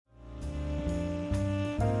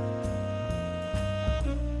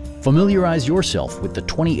Familiarize yourself with the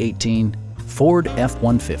 2018 Ford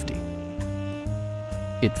F-150.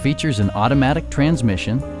 It features an automatic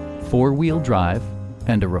transmission, four-wheel drive,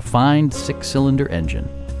 and a refined six-cylinder engine.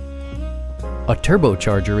 A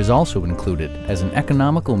turbocharger is also included as an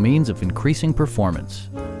economical means of increasing performance.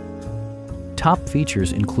 Top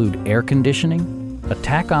features include air conditioning, a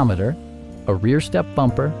tachometer, a rear step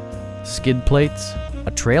bumper, skid plates,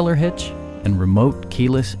 a trailer hitch, and remote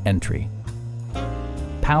keyless entry.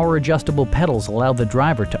 Power adjustable pedals allow the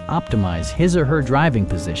driver to optimize his or her driving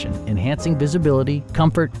position, enhancing visibility,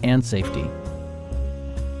 comfort, and safety.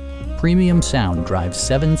 Premium sound drives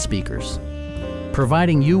 7 speakers,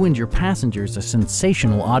 providing you and your passengers a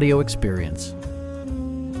sensational audio experience.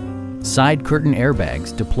 Side curtain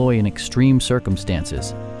airbags deploy in extreme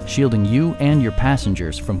circumstances, shielding you and your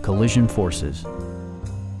passengers from collision forces.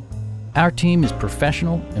 Our team is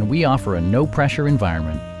professional and we offer a no-pressure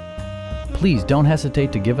environment. Please don't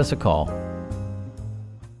hesitate to give us a call.